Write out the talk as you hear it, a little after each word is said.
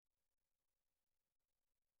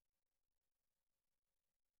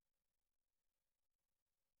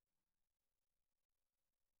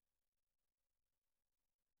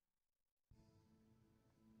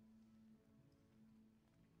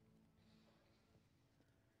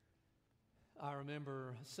I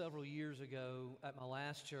remember several years ago at my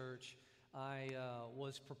last church, I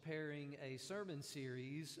was preparing a sermon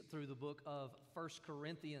series through the book of 1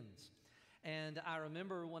 Corinthians. And I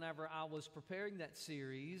remember whenever I was preparing that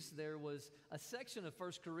series, there was a section of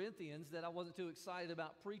 1 Corinthians that I wasn't too excited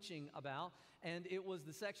about preaching about, and it was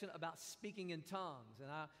the section about speaking in tongues.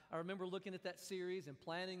 And I remember looking at that series and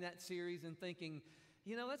planning that series and thinking,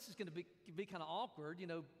 that's just going to be kind of awkward,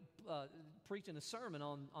 preaching a sermon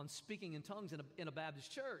on speaking in tongues in a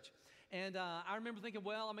Baptist church. And I remember thinking,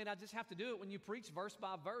 I just have to do it when you preach verse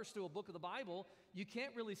by verse through a book of the Bible. You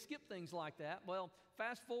can't really skip things like that. Well,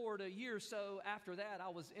 fast forward a year or so after that, I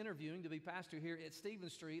was interviewing to be pastor here at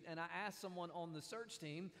Stevens Street, and I asked someone on the search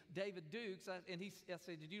team, David Dukes, I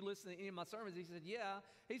said, did you listen to any of my sermons? He said, yeah.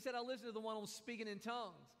 He said, I listened to the one on speaking in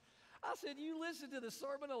tongues. I said, you listened to the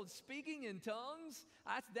sermon on speaking in tongues?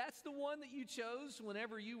 That's the one that you chose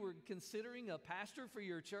whenever you were considering a pastor for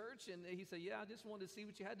your church? And he said, yeah, I just wanted to see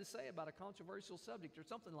what you had to say about a controversial subject or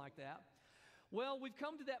something like that. Well, we've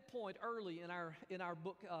come to that point early in our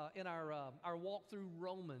book, our walk through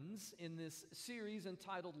Romans in this series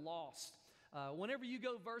entitled Lost. Whenever you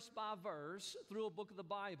go verse by verse through a book of the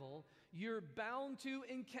Bible, you're bound to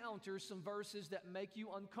encounter some verses that make you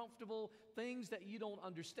uncomfortable, things that you don't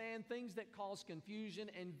understand, things that cause confusion,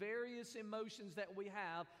 and various emotions that we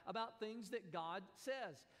have about things that God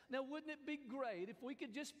says. Now, wouldn't it be great if we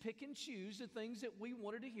could just pick and choose the things that we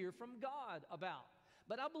wanted to hear from God about?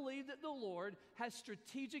 But I believe that the Lord has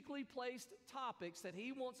strategically placed topics that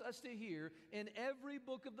He wants us to hear in every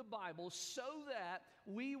book of the Bible so that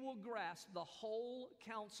we will grasp the whole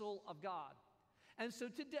counsel of God. And so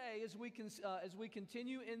today, as we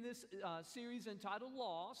continue in this series entitled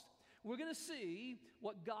Lost, we're going to see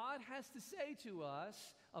what God has to say to us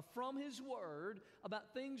from His Word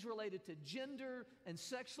about things related to gender and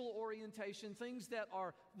sexual orientation, things that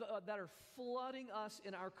are flooding us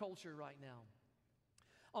in our culture right now.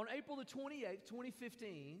 On April the 28th,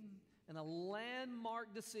 2015, in a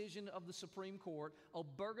landmark decision of the Supreme Court,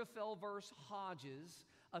 Obergefell v. Hodges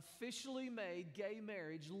officially made gay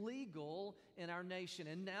marriage legal in our nation.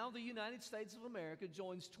 And now the United States of America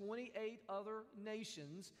joins 28 other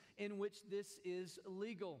nations in which this is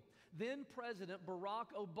legal. Then President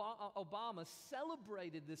Barack Obama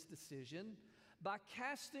celebrated this decision by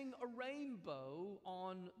casting a rainbow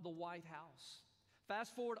on the White House.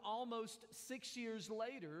 Fast forward almost 6 years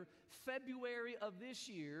later, February of this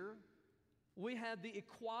year, we had the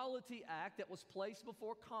Equality Act that was placed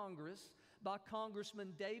before Congress by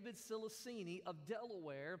Congressman David Cicilline of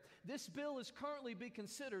Delaware. This bill is currently being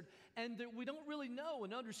considered, and we don't really know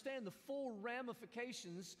and understand the full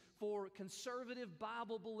ramifications for conservative,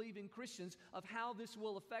 Bible-believing Christians of how this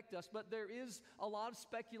will affect us. But there is a lot of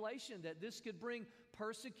speculation that this could bring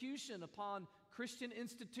persecution upon Christian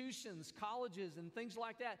institutions, colleges, and things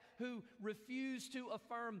like that who refuse to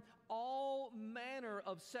affirm all manner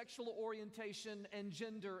of sexual orientation and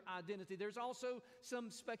gender identity. There's also some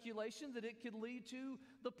speculation that it could lead to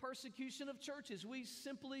the persecution of churches. We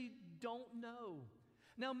simply don't know.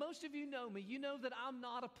 Now, most of you know me. You know that I'm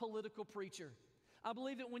not a political preacher. I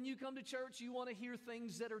believe that when you come to church, you want to hear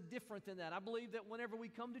things that are different than that. I believe that whenever we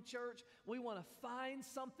come to church, we want to find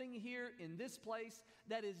something here in this place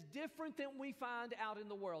that is different than we find out in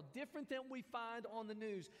the world, different than we find on the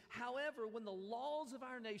news. However, when the laws of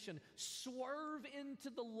our nation swerve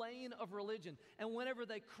into the lane of religion, and whenever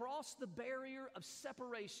they cross the barrier of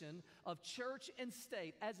separation of church and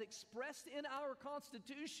state as expressed in our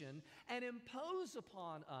Constitution and impose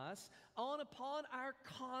upon us, upon our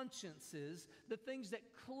consciences, the things that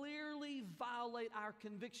clearly violate our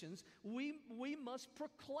convictions, we must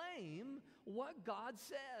proclaim what God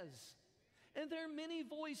says. And there are many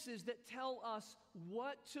voices that tell us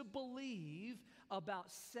what to believe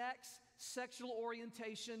about sex, sexual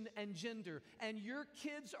orientation, and gender. And your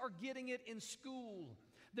kids are getting it in school.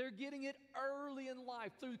 They're getting it early in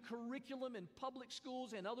life through curriculum in public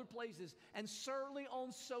schools and other places, and certainly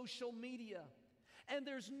on social media. And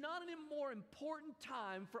there's not any more important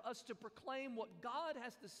time for us to proclaim what God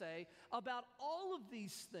has to say about all of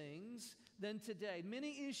these things than today.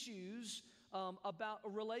 Many issues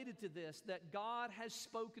related to this that God has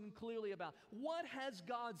spoken clearly about. What has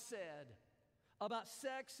God said about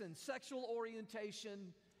sex and sexual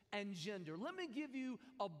orientation and gender? Let me give you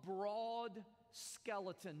a broad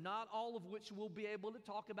skeleton, not all of which we'll be able to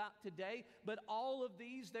talk about today, but all of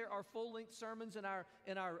these. There are full-length sermons on our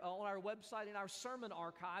website, in our sermon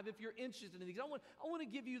archive, if you're interested in these. I want to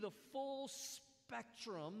give you the full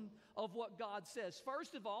spectrum of what God says.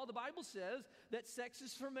 First of all, the Bible says that sex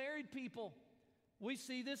is for married people. We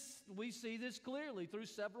see this clearly through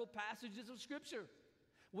several passages of Scripture.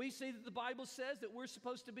 We see that the Bible says that we're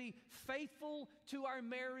supposed to be faithful to our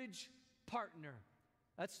marriage partner.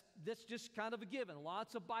 That's just kind of a given.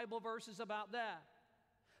 Lots of Bible verses about that.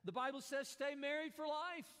 The Bible says stay married for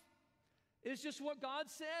life. It's just what God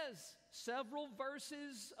says. Several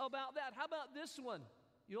verses about that. How about this one?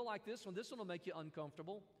 You'll like this one. This one will make you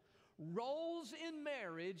uncomfortable. Roles in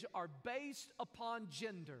marriage are based upon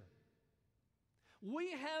gender.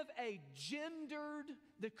 We have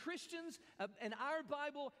the Christians in our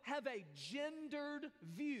Bible have a gendered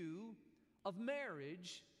view of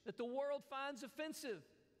marriage that the world finds offensive.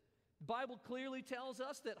 The Bible clearly tells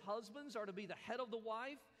us that husbands are to be the head of the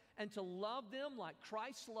wife and to love them like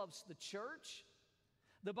Christ loves the church.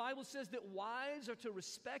 The Bible says that wives are to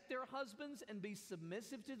respect their husbands and be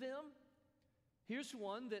submissive to them. Here's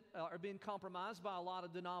one that are being compromised by a lot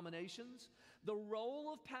of denominations. The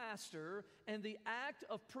role of pastor and the act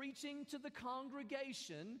of preaching to the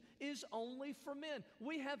congregation is only for men.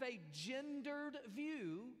 We have a gendered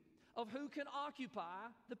view of who can occupy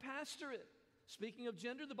the pastorate. Speaking of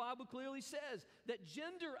gender, the Bible clearly says that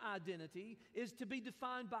gender identity is to be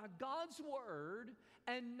defined by God's Word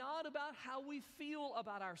and not about how we feel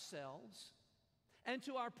about ourselves. And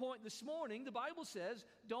to our point this morning, the Bible says,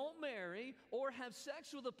 don't marry or have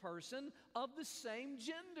sex with a person of the same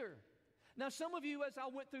gender. Now, some of you, as I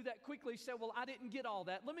went through that quickly, said, well, I didn't get all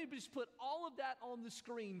that. Let me just put all of that on the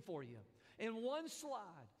screen for you in one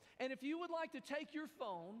slide. And if you would like to take your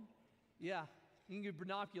phone, yeah, you can get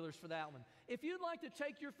binoculars for that one. If you'd like to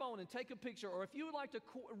take your phone and take a picture, or if you would like to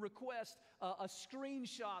request a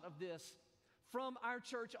screenshot of this from our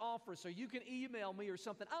church office, or you can email me or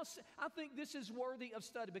something. I think this is worthy of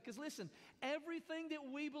study because, listen, everything that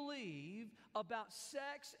we believe about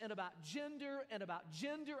sex and about gender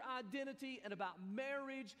identity and about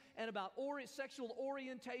marriage and about sexual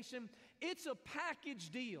orientation, it's a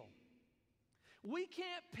package deal. We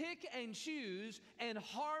can't pick and choose and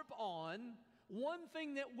harp on one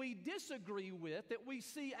thing that we disagree with, that we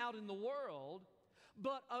see out in the world,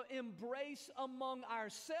 but embrace among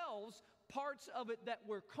ourselves parts of it that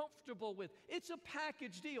we're comfortable with. It's a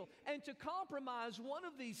package deal. And to compromise one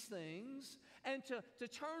of these things and to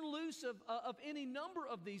turn loose of any number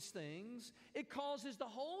of these things, it causes the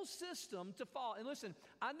whole system to fall. And listen,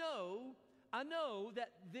 I know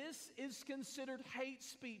that this is considered hate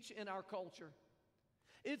speech in our culture.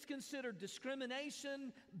 It's considered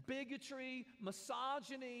discrimination, bigotry,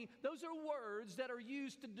 misogyny. Those are words that are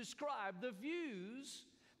used to describe the views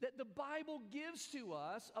that the Bible gives to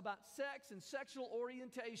us about sex and sexual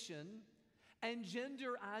orientation and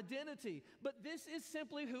gender identity. But this is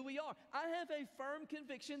simply who we are. I have a firm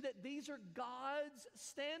conviction that these are God's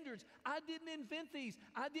standards. I didn't invent these.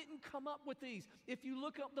 I didn't come up with these. If you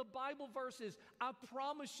look up the Bible verses, I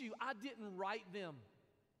promise you, I didn't write them.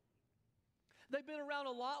 They've been around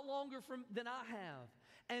a lot longer than I have.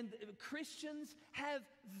 And Christians have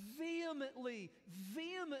vehemently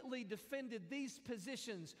defended these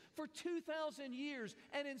positions for 2,000 years,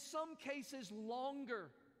 and in some cases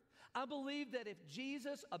longer. I believe that if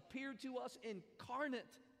Jesus appeared to us incarnate,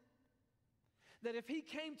 that if He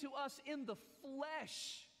came to us in the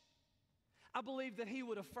flesh, I believe that He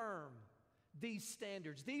would affirm these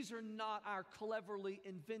standards. These are not our cleverly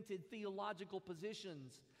invented theological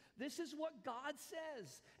positions. This is what God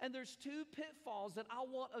says. And there's two pitfalls that I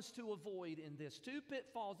want us to avoid in this. Two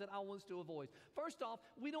pitfalls that I want us to avoid. First off,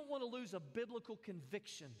 we don't want to lose a biblical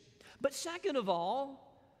conviction. But second of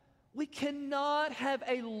all, we cannot have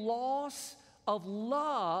a loss of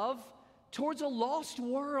love towards a lost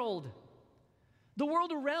world. The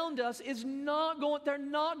world around us they're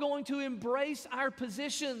not going to embrace our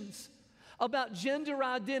positions about gender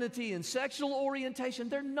identity and sexual orientation.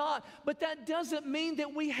 They're not. But that doesn't mean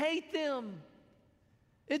that we hate them.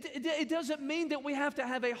 It doesn't mean that we have to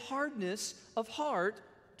have a hardness of heart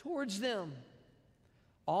towards them.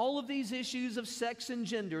 All of these issues of sex and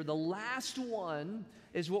gender, the last one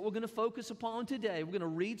is what we're going to focus upon today. We're going to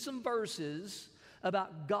read some verses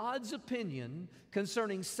about God's opinion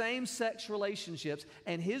concerning same-sex relationships,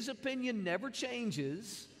 and His opinion never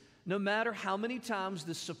changes, no matter how many times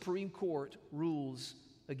the Supreme Court rules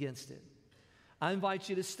against it. I invite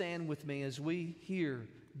you to stand with me as we hear,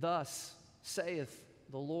 "Thus saith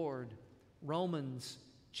the Lord." Romans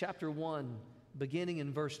chapter 1, beginning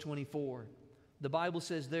in verse 24. The Bible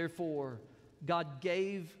says, "Therefore, God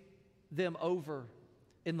gave them over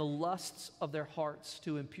in the lusts of their hearts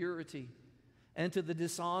to impurity and to the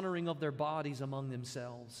dishonoring of their bodies among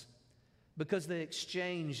themselves, because they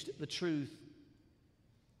exchanged the truth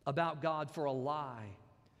about God for a lie,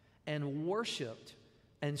 and worshiped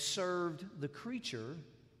and served the creature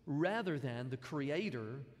rather than the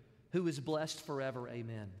Creator, who is blessed forever.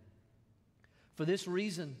 Amen. For this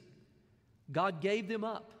reason, God gave them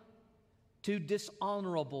up to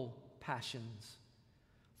dishonorable passions.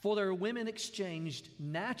 For their women exchanged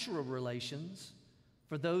natural relations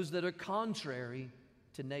for those that are contrary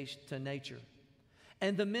to nature.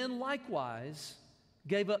 And the men likewise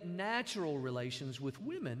gave up natural relations with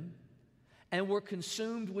women and were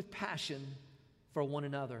consumed with passion for one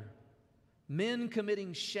another. Men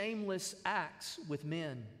committing shameless acts with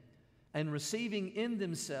men and receiving in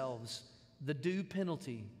themselves the due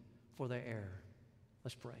penalty for their error.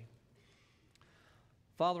 Let's pray.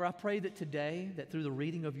 Father, I pray that today, that through the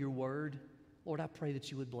reading of your word, Lord, I pray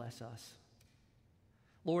that you would bless us.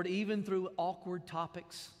 Lord, even through awkward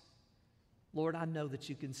topics, Lord, I know that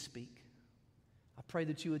you can speak. I pray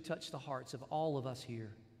that you would touch the hearts of all of us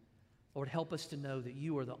here. Lord, help us to know that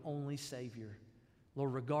you are the only Savior,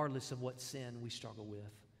 Lord, regardless of what sin we struggle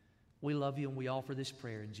with. We love you and we offer this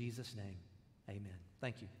prayer in Jesus' name. Amen.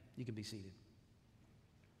 Thank you. You can be seated.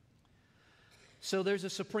 So there's a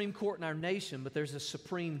Supreme Court in our nation, but there's a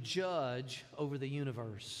Supreme Judge over the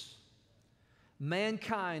universe.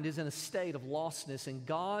 Mankind is in a state of lostness, and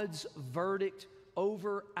God's verdict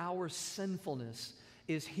over our sinfulness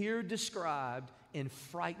is here described in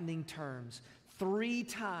frightening terms. 3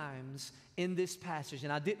 times in this passage,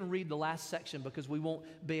 and I didn't read the last section because we won't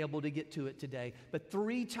be able to get to it today, but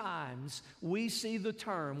 3 times we see the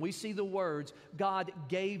term, we see the words, God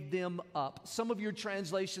gave them up. Some of your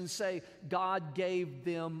translations say, God gave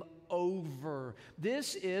them over.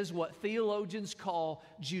 This is what theologians call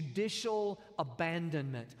judicial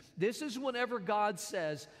abandonment. This is whenever God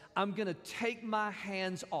says, I'm going to take my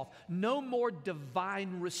hands off. No more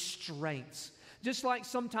divine restraints. Just like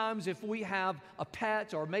sometimes if we have a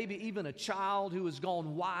pet or maybe even a child who has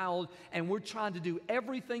gone wild and we're trying to do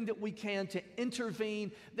everything that we can to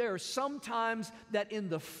intervene, there are some times that in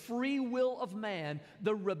the free will of man,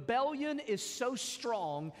 the rebellion is so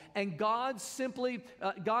strong and God simply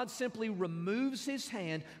removes his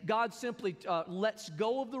hand. God simply lets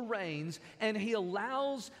go of the reins, and he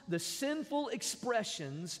allows the sinful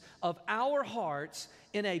expressions of our hearts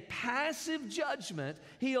in a passive judgment.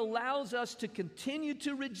 He allows us to continue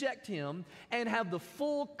to reject him and have the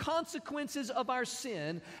full consequences of our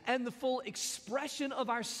sin and the full expression of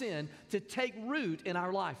our sin to take root in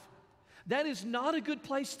our life. That is not a good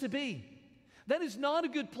place to be. That is not a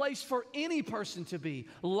good place for any person to be.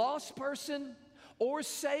 Lost person or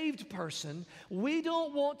saved person, we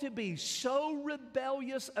don't want to be so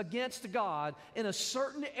rebellious against God in a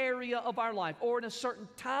certain area of our life or in a certain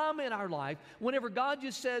time in our life whenever God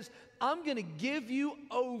just says, I'm going to give you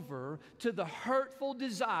over to the hurtful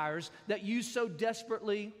desires that you so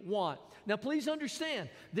desperately want. Now, please understand,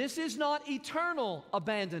 this is not eternal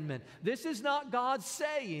abandonment. This is not God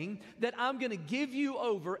saying that I'm going to give you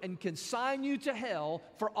over and consign you to hell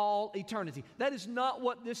for all eternity. That is not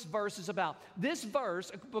what this verse is about. This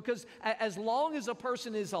verse, because as long as a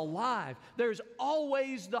person is alive, there's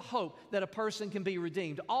always the hope that a person can be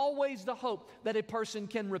redeemed, always the hope that a person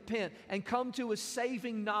can repent and come to a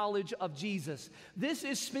saving knowledge of Jesus. This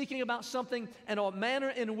is speaking about something and a manner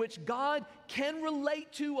in which God can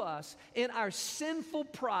relate to us in our sinful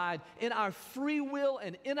pride, in our free will,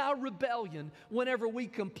 and in our rebellion. Whenever we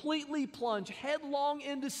completely plunge headlong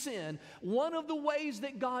into sin, one of the ways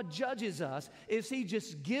that God judges us is he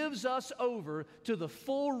just gives us over to the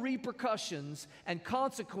full repercussions and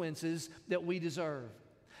consequences that we deserve.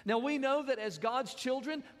 Now, we know that as God's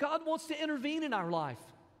children, God wants to intervene in our life.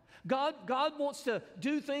 God wants to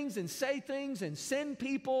do things and say things and send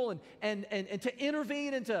people and to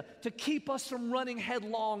intervene and to keep us from running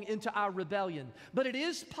headlong into our rebellion. But it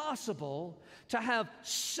is possible to have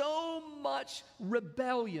so much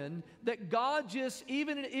rebellion that God just,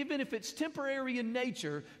 even if it's temporary in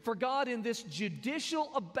nature, for God in this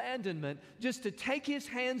judicial abandonment just to take his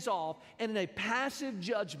hands off and in a passive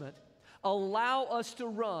judgment allow us to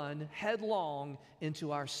run headlong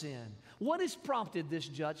into our sin. What has prompted this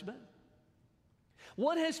judgment?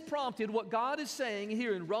 What has prompted what God is saying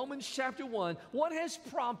here in Romans chapter 1? What has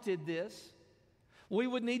prompted this? We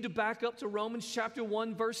would need to back up to Romans chapter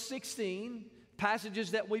 1, verse 16,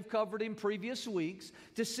 passages that we've covered in previous weeks,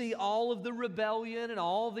 to see all of the rebellion and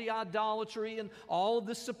all the idolatry and all of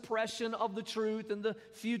the suppression of the truth and the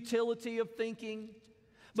futility of thinking.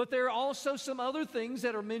 But there are also some other things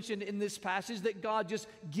that are mentioned in this passage that God just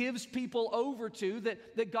gives people over to,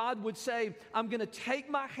 that God would say, I'm going to take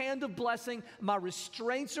my hand of blessing, my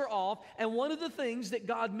restraints are off. And one of the things that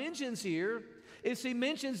God mentions here is he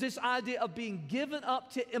mentions this idea of being given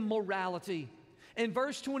up to immorality. In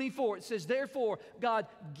verse 24, it says, therefore, God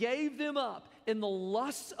gave them up. in the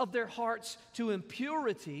lusts of their hearts to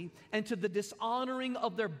impurity and to the dishonoring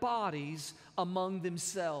of their bodies among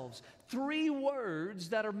themselves. 3 words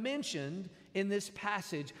that are mentioned in this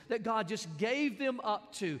passage that God just gave them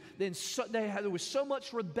up to. Then there was so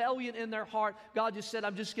much rebellion in their heart, God just said,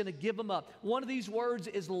 I'm just going to give them up. One of these words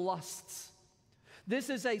is lusts. This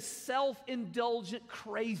is a self-indulgent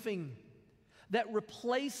craving that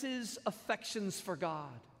replaces affections for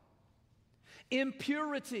God.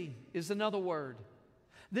 Impurity is another word.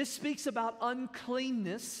 This speaks about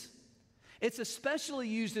uncleanness. It's especially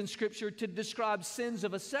used in Scripture to describe sins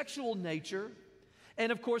of a sexual nature.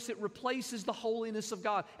 And of course, it replaces the holiness of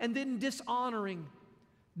God. And then dishonoring.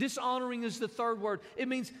 Dishonoring is the third word. It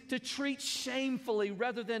means to treat shamefully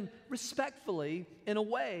rather than respectfully in a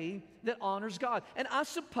way that honors God. And I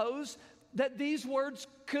suppose that these words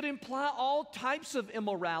could imply all types of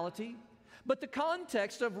immorality. But the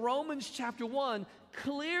context of Romans chapter 1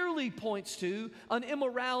 clearly points to an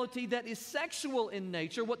immorality that is sexual in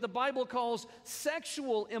nature, what the Bible calls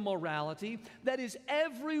sexual immorality, that is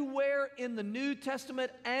everywhere in the New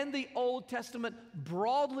Testament and the Old Testament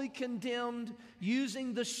broadly condemned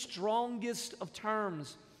using the strongest of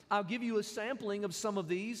terms. I'll give you a sampling of some of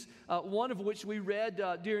these, one of which we read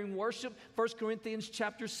during worship. 1 Corinthians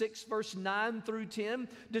chapter 6, verse 9 through 10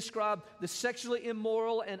 describe the sexually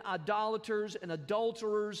immoral and idolaters and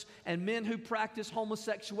adulterers and men who practice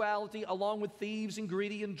homosexuality, along with thieves and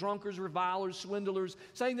greedy and drunkards, revilers, swindlers,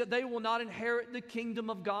 saying that they will not inherit the kingdom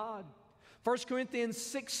of God. 1 Corinthians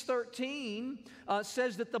 6:13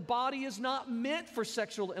 says that the body is not meant for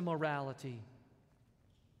sexual immorality.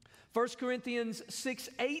 1 Corinthians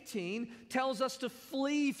 6:18 tells us to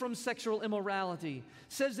flee from sexual immorality,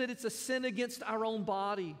 says that it's a sin against our own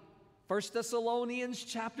body. 1 Thessalonians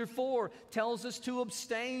chapter 4 tells us to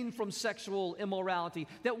abstain from sexual immorality,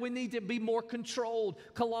 that we need to be more controlled.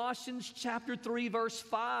 Colossians chapter 3 verse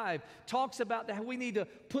 5 talks about that we need to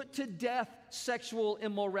put to death sexual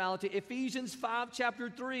immorality. Ephesians 5 chapter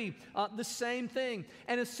 3, the same thing.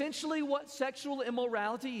 And essentially what sexual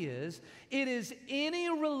immorality is, it is any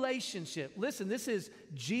relationship. Listen, this is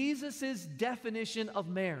Jesus' definition of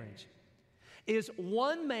marriage. Is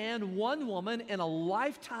one man, one woman in a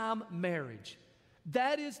lifetime marriage.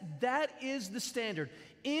 That is the standard.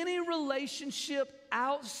 Any relationship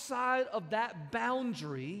outside of that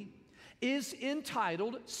boundary is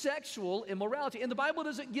entitled sexual immorality. And the Bible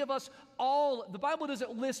doesn't list all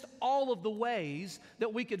of the ways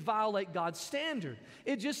that we could violate God's standard.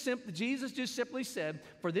 Jesus just simply said,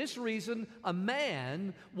 for this reason, a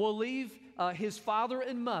man will leave his father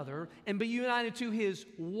and mother and be united to his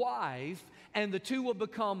wife, and the two will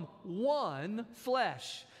become one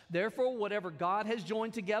flesh. Therefore, whatever God has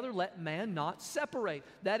joined together, let man not separate.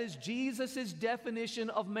 That is Jesus' definition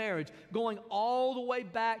of marriage, going all the way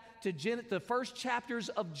back to the first chapters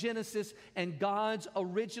of Genesis and God's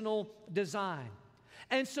original design.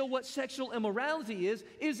 And so what sexual immorality is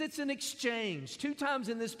it's an exchange. 2 times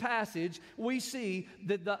in this passage, we see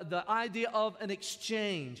the idea of an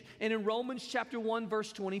exchange. And in Romans chapter 1,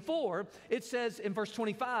 verse 24, it says, in verse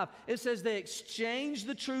 25, it says they exchanged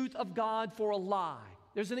the truth of God for a lie.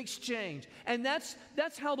 There's an exchange. And that's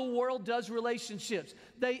how the world does relationships.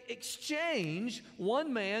 They exchange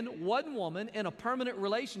one man, one woman in a permanent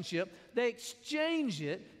relationship. They exchange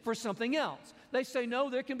it for something else. They say, no,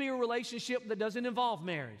 there can be a relationship that doesn't involve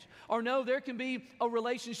marriage. Or no, there can be a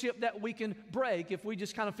relationship that we can break if we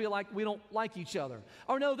just kind of feel like we don't like each other.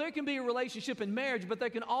 Or no, there can be a relationship in marriage, but there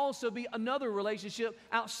can also be another relationship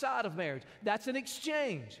outside of marriage. That's an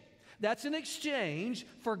exchange. That's an exchange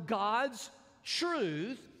for God's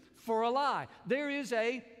truth for a lie. There is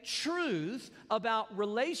a truth about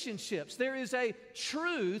relationships. There is a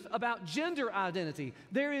truth about gender identity.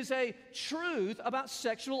 There is a truth about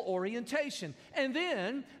sexual orientation. And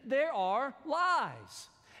then there are lies.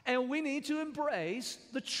 And we need to embrace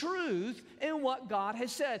the truth in what God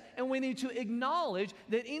has said. And we need to acknowledge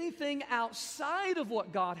that anything outside of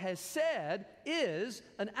what God has said is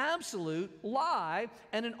an absolute lie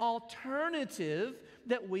and an alternative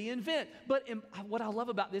that we invent. But what I love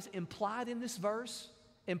about this, implied in this verse,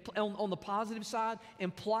 on the positive side,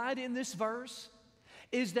 implied in this verse,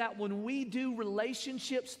 is that when we do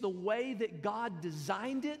relationships the way that God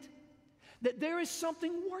designed it, that there is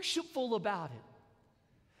something worshipful about it.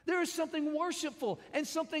 There is something worshipful and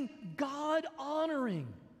something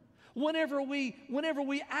God-honoring whenever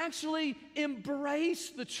we actually embrace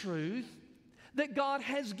the truth that God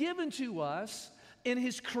has given to us in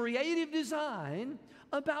His creative design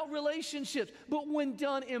about relationships. But when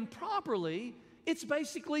done improperly, it's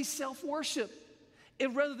basically self-worship.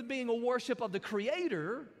 Rather than being a worship of the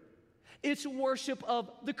Creator, It's worship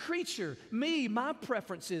of the creature, me, my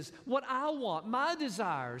preferences, what I want, my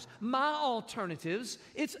desires, my alternatives.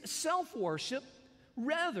 It's self-worship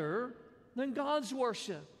rather than God's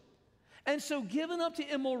worship. And so giving up to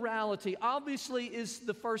immorality obviously is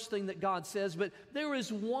the first thing that God says, but there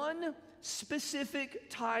is one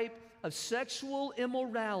specific type of sexual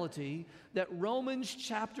immorality that Romans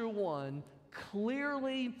chapter 1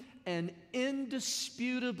 clearly and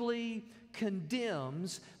indisputably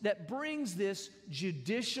condemns, that brings this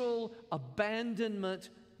judicial abandonment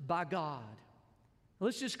by God.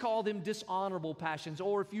 Let's just call them dishonorable passions,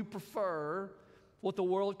 or if you prefer, what the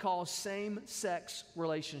world calls same-sex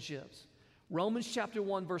relationships. Romans chapter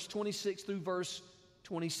 1, verse 26 through verse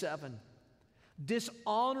 27.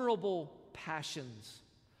 Dishonorable passions,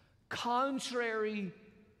 contrary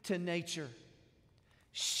to nature,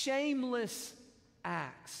 shameless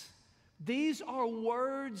acts. These are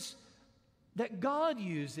words that God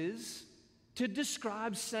uses to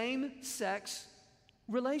describe same-sex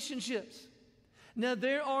relationships. Now,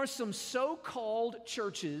 there are some so-called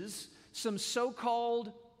churches, some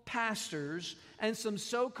so-called pastors, and some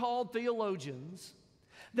so-called theologians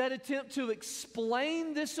that attempt to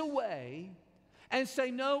explain this away and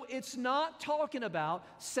say, no, it's not talking about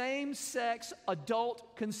same-sex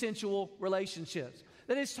adult consensual relationships.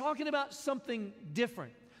 That it's talking about something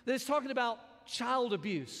different. That it's talking about child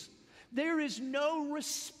abuse. There is no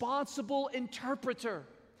responsible interpreter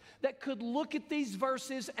that could look at these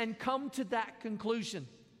verses and come to that conclusion.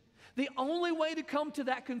 The only way to come to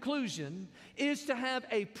that conclusion is to have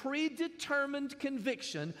a predetermined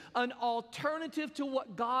conviction, an alternative to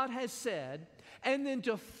what God has said, and then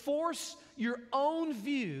to force your own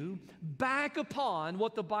view back upon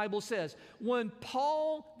what the Bible says. When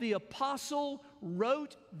Paul the apostle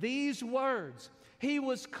wrote these words, he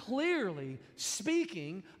was clearly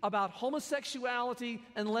speaking about homosexuality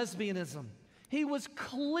and lesbianism. He was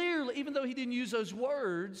clearly, even though he didn't use those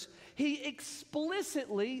words, he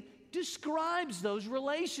explicitly describes those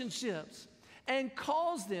relationships and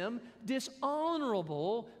calls them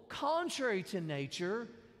dishonorable, contrary to nature,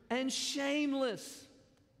 and shameless.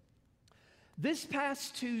 This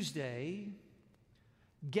past Tuesday,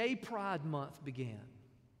 Gay Pride Month began.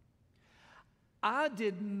 I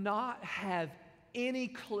did not have any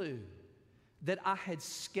clue that I had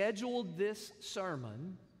scheduled this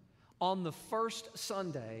sermon on the first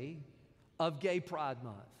Sunday of Gay Pride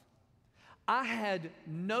Month. I had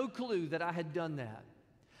no clue that I had done that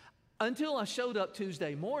until I showed up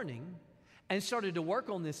Tuesday morning and started to work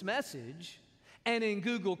on this message. And in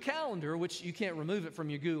Google Calendar, which you can't remove it from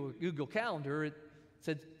your Google Calendar, it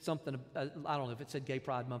said something, I don't know if it said Gay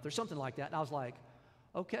Pride Month or something like that. And I was like,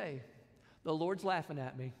 okay, the Lord's laughing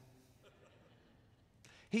at me.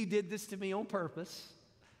 He did this to me on purpose.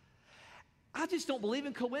 I just don't believe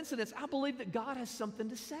in coincidence. I believe that God has something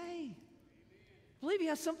to say. I believe He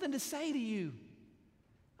has something to say to you.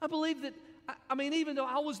 I believe that, even though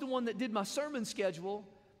I was the one that did my sermon schedule,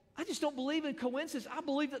 I just don't believe in coincidence. I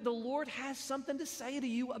believe that the Lord has something to say to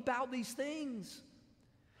you about these things.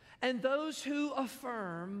 And those who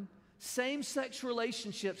affirm same-sex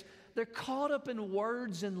relationships, they're caught up in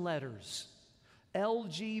words and letters.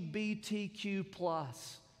 LGBTQ+.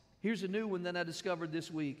 Here's a new one that I discovered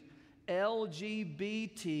this week.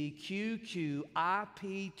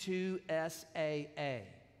 LGBTQQIP2SAA.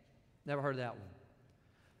 Never heard of that one.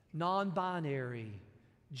 Non-binary,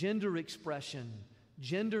 gender expression,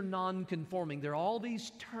 gender non-conforming. There are all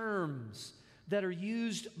these terms that are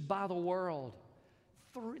used by the world.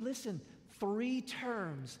 Three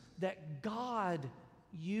terms that God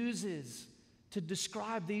uses to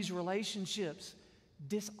describe these relationships: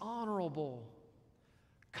 dishonorable,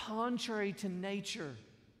 contrary to nature,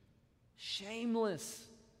 shameless.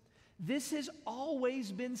 This has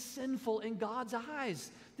always been sinful in God's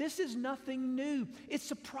eyes. This is nothing new. It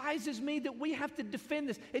surprises me that we have to defend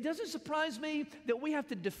this. It doesn't surprise me that we have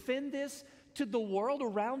to defend this to the world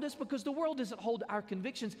around us, because the world doesn't hold our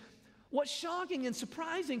convictions. What's shocking and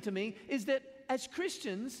surprising to me is that as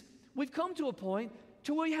Christians, we've come to a point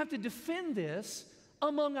to where we have to defend this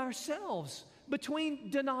among ourselves, between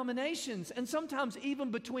denominations, and sometimes even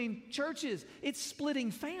between churches. It's splitting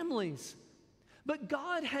families. But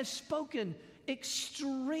God has spoken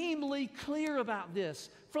extremely clear about this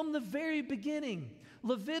from the very beginning.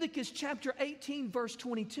 Leviticus chapter 18, verse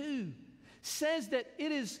 22 says that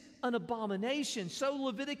it is an abomination. So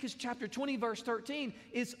Leviticus chapter 20, verse 13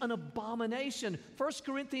 is an abomination. 1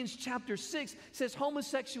 Corinthians chapter 6 says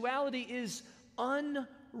homosexuality is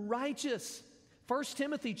unrighteous. 1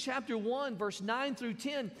 Timothy chapter 1, verse 9 through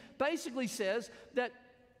 10 basically says that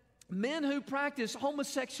men who practice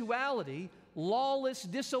homosexuality lawless,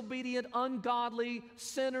 disobedient, ungodly,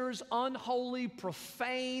 sinners, unholy,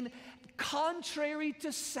 profane, contrary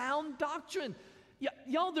to sound doctrine.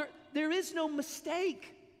 Y'all, there is no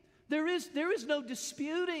mistake. There is no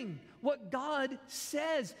disputing what God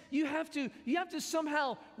says. You have to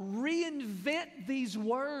somehow reinvent these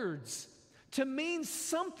words to mean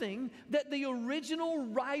something that the original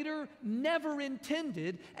writer never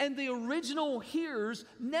intended and the original hearers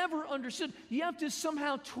never understood. You have to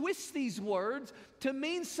somehow twist these words to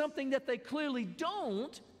mean something that they clearly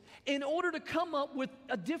don't in order to come up with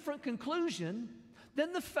a different conclusion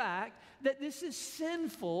than the fact that this is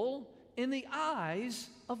sinful in the eyes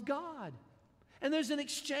of God. And there's an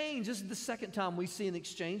exchange. This is the second time we see an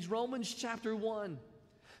exchange. Romans chapter 1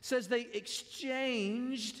 says they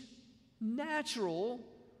exchanged natural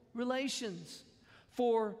relations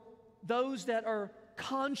for those that are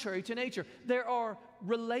contrary to nature. There are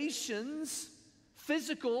relations,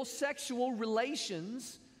 physical, sexual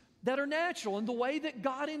relations that are natural in the way that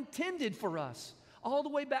God intended for us, all the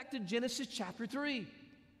way back to Genesis chapter 3.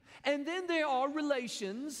 And then there are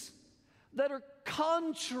relations that are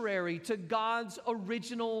contrary to God's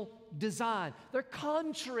original design. They're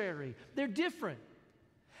contrary. They're different.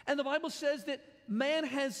 And the Bible says that man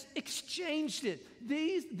has exchanged it.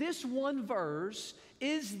 This one verse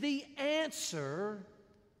is the answer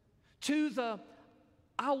to the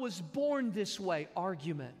 "I was born this way"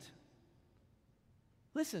 argument.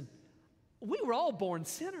 Listen, we were all born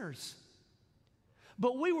sinners,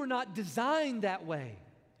 but we were not designed that way.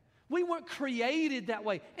 We weren't created that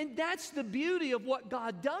way. And that's the beauty of what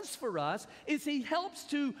God does for us, is He helps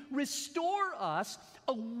to restore us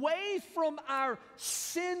away from our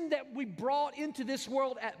sin that we brought into this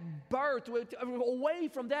world at birth, away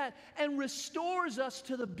from that, and restores us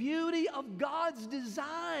to the beauty of God's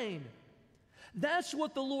design. That's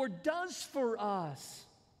what the Lord does for us.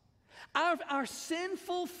 Our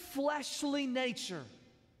sinful fleshly nature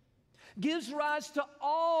gives rise to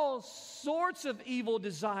all sorts of evil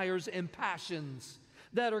desires and passions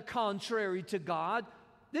that are contrary to God.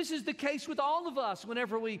 This is the case with all of us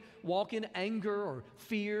whenever we walk in anger or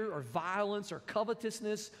fear or violence or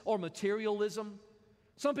covetousness or materialism.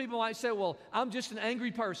 Some people might say, well, I'm just an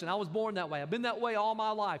angry person. I was born that way. I've been that way all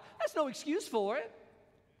my life. That's no excuse for it.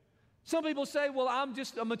 Some people say, well, I'm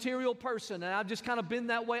just a material person and I've just kind of been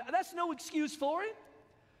that way. That's no excuse for it.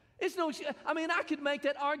 It's no, I mean, I could make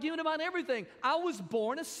that argument about everything. I was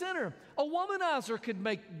born a sinner. A womanizer could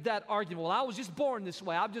make that argument. Well, I was just born this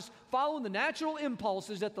way. I'm just following the natural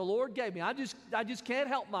impulses that the Lord gave me. I just can't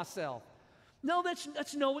help myself. No,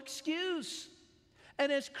 that's no excuse.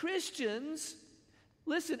 And as Christians,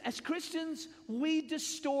 listen, as Christians, we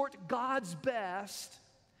distort God's best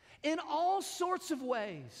in all sorts of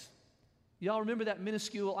ways. Y'all remember that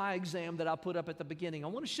minuscule eye exam that I put up at the beginning? I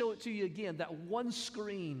want to show it to you again, that one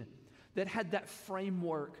screen that had that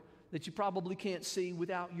framework that you probably can't see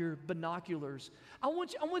without your binoculars. I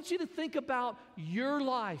want you to think about your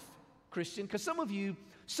life, Christian, because some of you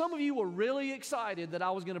were really excited that I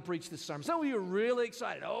was going to preach this sermon. Some of you are really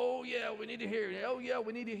excited. Oh, yeah, we need to hear it. Oh, yeah,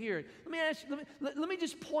 we need to hear it. Let me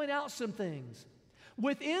just point out some things.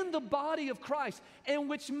 Within the body of Christ, in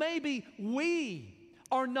which maybe we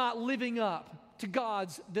are not living up to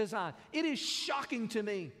God's design. It is shocking to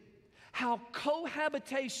me how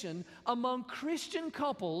cohabitation among Christian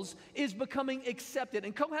couples is becoming accepted.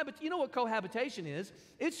 And you know what cohabitation is?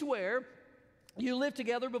 It's where you live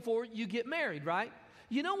together before you get married, right?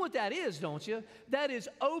 You know what that is, don't you? That is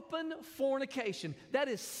open fornication. That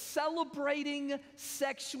is celebrating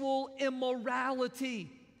sexual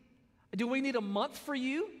immorality. Do we need a month for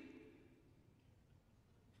you?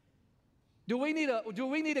 Do we need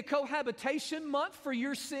a cohabitation month for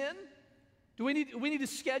your sin? Do we need to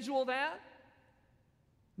schedule that?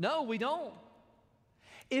 No, we don't.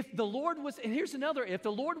 If the Lord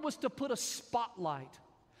was to put a spotlight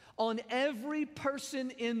on every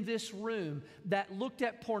person in this room that looked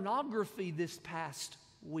at pornography this past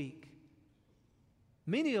week,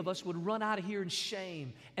 many of us would run out of here in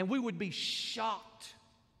shame and we would be shocked.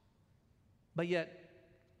 But yet,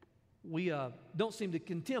 we don't seem to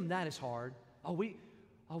condemn that as hard.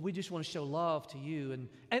 We just want to show love to you.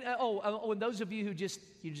 And those of you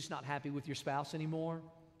you're just not happy with your spouse anymore.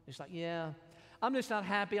 It's like, yeah, I'm just not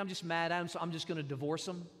happy. I'm just mad at him, so I'm just going to divorce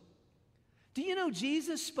him. Do you know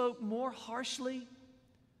Jesus spoke more harshly?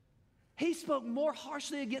 He spoke more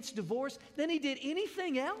harshly against divorce than he did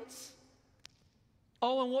anything else.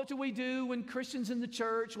 Oh, and what do we do when Christians in the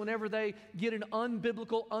church, whenever they get an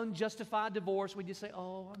unbiblical, unjustified divorce, we just say,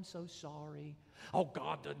 oh, I'm so sorry. Oh,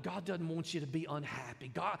 God doesn't want you to be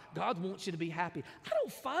unhappy. God wants you to be happy. I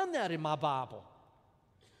don't find that in my Bible.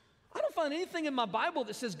 I don't find anything in my Bible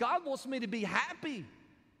that says God wants me to be happy.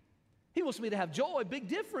 He wants me to have joy. Big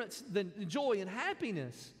difference than joy and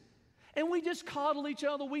happiness. And we just coddle each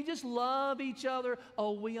other. We just love each other.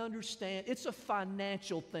 Oh, we understand. It's a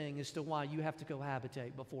financial thing as to why you have to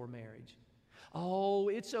cohabitate before marriage. Oh,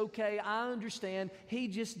 it's okay. I understand. He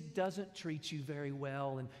just doesn't treat you very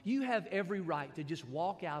well. And you have every right to just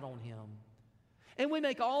walk out on him. And we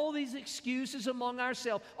make all these excuses among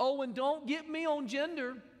ourselves. Oh, and don't get me on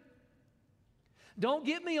gender. Don't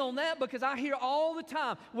get me on that, because I hear all the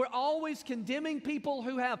time, we're always condemning people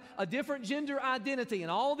who have a different gender identity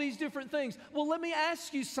and all these different things. Well, let me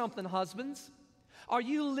ask you something, husbands. Are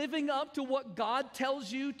you living up to what God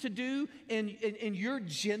tells you to do in your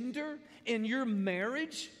gender, in your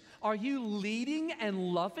marriage? Are you leading and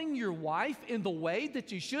loving your wife in the way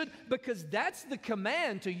that you should? Because that's the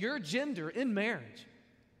command to your gender in marriage,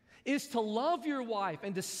 is to love your wife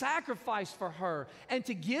and to sacrifice for her and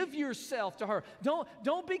to give yourself to her.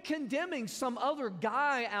 Don't be condemning some other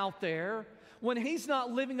guy out there when he's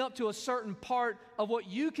not living up to a certain part of what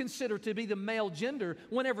you consider to be the male gender,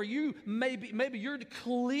 whenever you maybe you're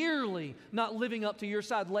clearly not living up to your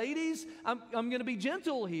side. Ladies, I'm going to be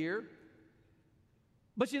gentle here.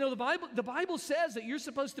 But you know, the Bible says that you're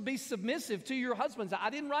supposed to be submissive to your husbands.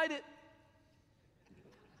 I didn't write it.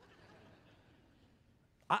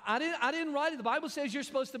 I didn't write it. The Bible says you're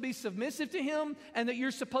supposed to be submissive to him and that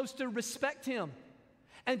you're supposed to respect him.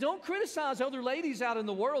 And don't criticize other ladies out in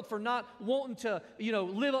the world for not wanting to,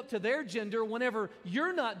 live up to their gender whenever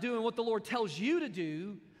you're not doing what the Lord tells you to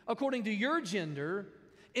do according to your gender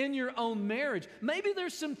in your own marriage. Maybe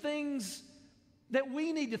there's some things that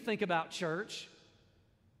we need to think about, church.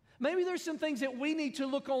 Maybe there's some things that we need to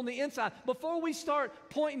look on the inside before we start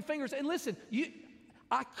pointing fingers. And listen,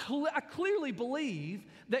 I clearly believe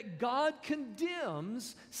that God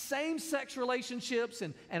condemns same-sex relationships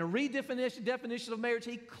and a redefinition of marriage.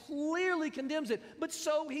 He clearly condemns it. But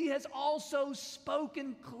so he has also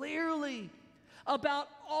spoken clearly about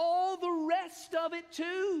all the rest of it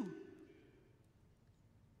too.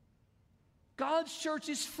 God's church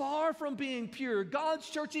is far from being pure. God's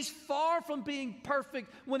church is far from being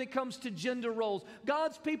perfect when it comes to gender roles.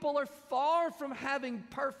 God's people are far from having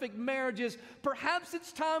perfect marriages. Perhaps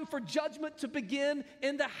it's time for judgment to begin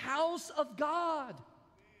in the house of God,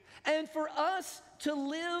 and for us to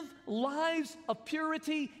live lives of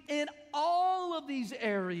purity in all of these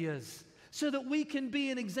areas so that we can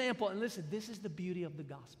be an example. And listen, this is the beauty of the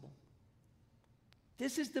gospel.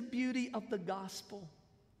 This is the beauty of the gospel.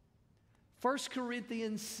 1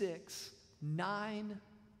 Corinthians 6, 9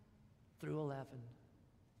 through 11.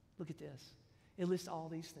 Look at this. It lists all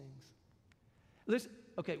these things. Listen,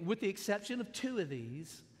 okay, with the exception of 2 of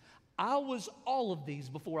these, I was all of these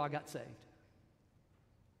before I got saved.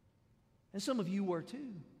 And some of you were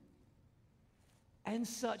too. And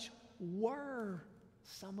such were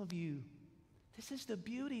some of you. This is the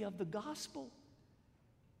beauty of the gospel,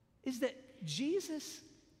 is that Jesus,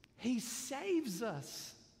 he saves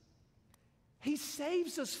us. He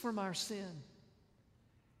saves us from our sin.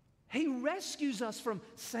 He rescues us from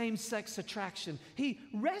same-sex attraction. He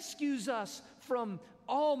rescues us from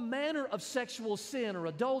all manner of sexual sin or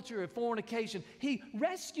adultery or fornication. He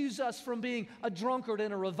rescues us from being a drunkard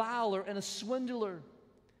and a reviler and a swindler.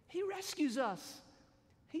 He rescues us.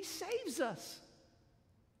 He saves us.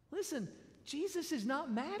 Listen, Jesus is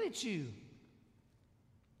not mad at you.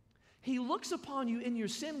 He looks upon you in your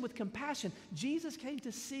sin with compassion. Jesus came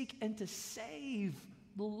to seek and to save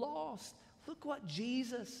the lost. Look what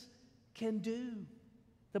Jesus can do.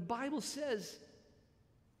 The Bible says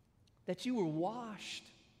that you were washed,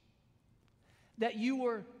 that you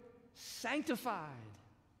were sanctified,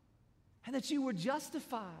 and that you were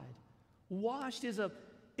justified. Washed is a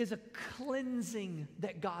cleansing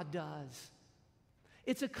that God does.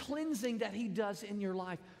 It's a cleansing that he does in your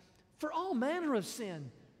life for all manner of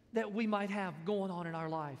sin that we might have going on in our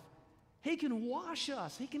life. He can wash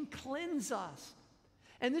us. He can cleanse us.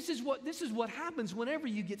 And this is what happens whenever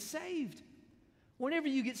you get saved. Whenever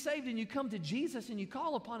you get saved and you come to Jesus and you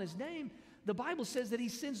call upon his name, the Bible says that he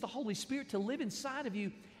sends the Holy Spirit to live inside of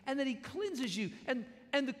you and that he cleanses you.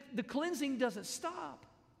 And the cleansing doesn't stop.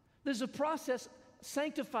 There's a process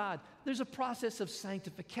sanctified. There's a process of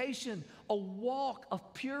sanctification, a walk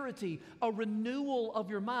of purity, a renewal of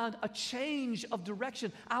your mind, a change of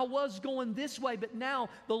direction. I was going this way, but now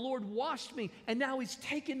the Lord washed me, and now he's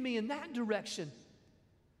taken me in that direction.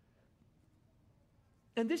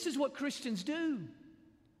 And this is what Christians do.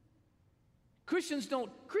 Christians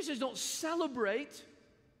don't celebrate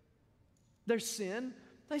their sin.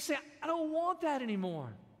 They say, I don't want that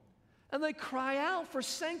anymore. And they cry out for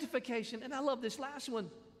sanctification. And I love this last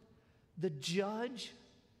one. the judge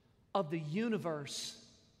of the universe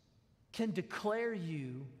can declare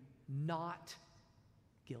you not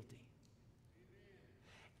guilty.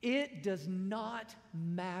 It does not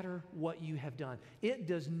matter what you have done. It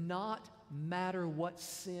does not matter what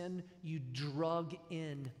sin you drug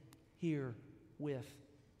in here with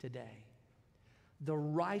today. The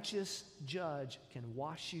righteous judge can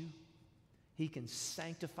wash you, he can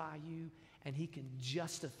sanctify you, and he can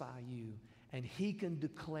justify you, and he can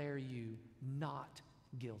declare you not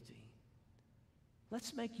guilty.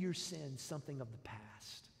 Let's make your sin something of the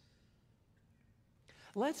past.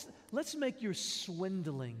 Let's make your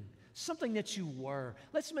swindling something that you were.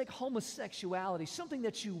 Let's make homosexuality something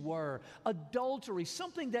that you were. Adultery,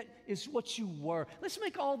 something that is what you were. Let's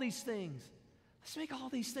make all these things. Let's make all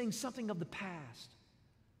these things something of the past.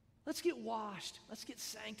 Let's get washed. Let's get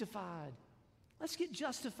sanctified. Let's get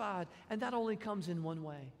justified. And that only comes in one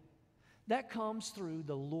way. That comes through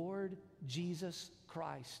the Lord Jesus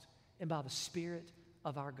Christ and by the Spirit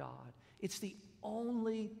of our God. It's the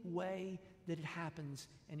only way that it happens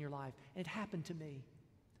in your life. And it happened to me.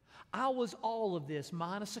 I was all of this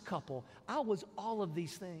minus a couple. I was all of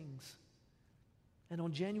these things. And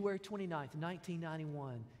on January 29th,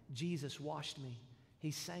 1991, Jesus washed me.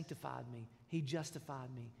 He sanctified me. He justified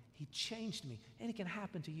me. He changed me. And it can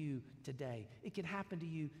happen to you today. It can happen to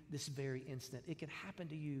you this very instant. It can happen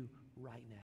to you right now.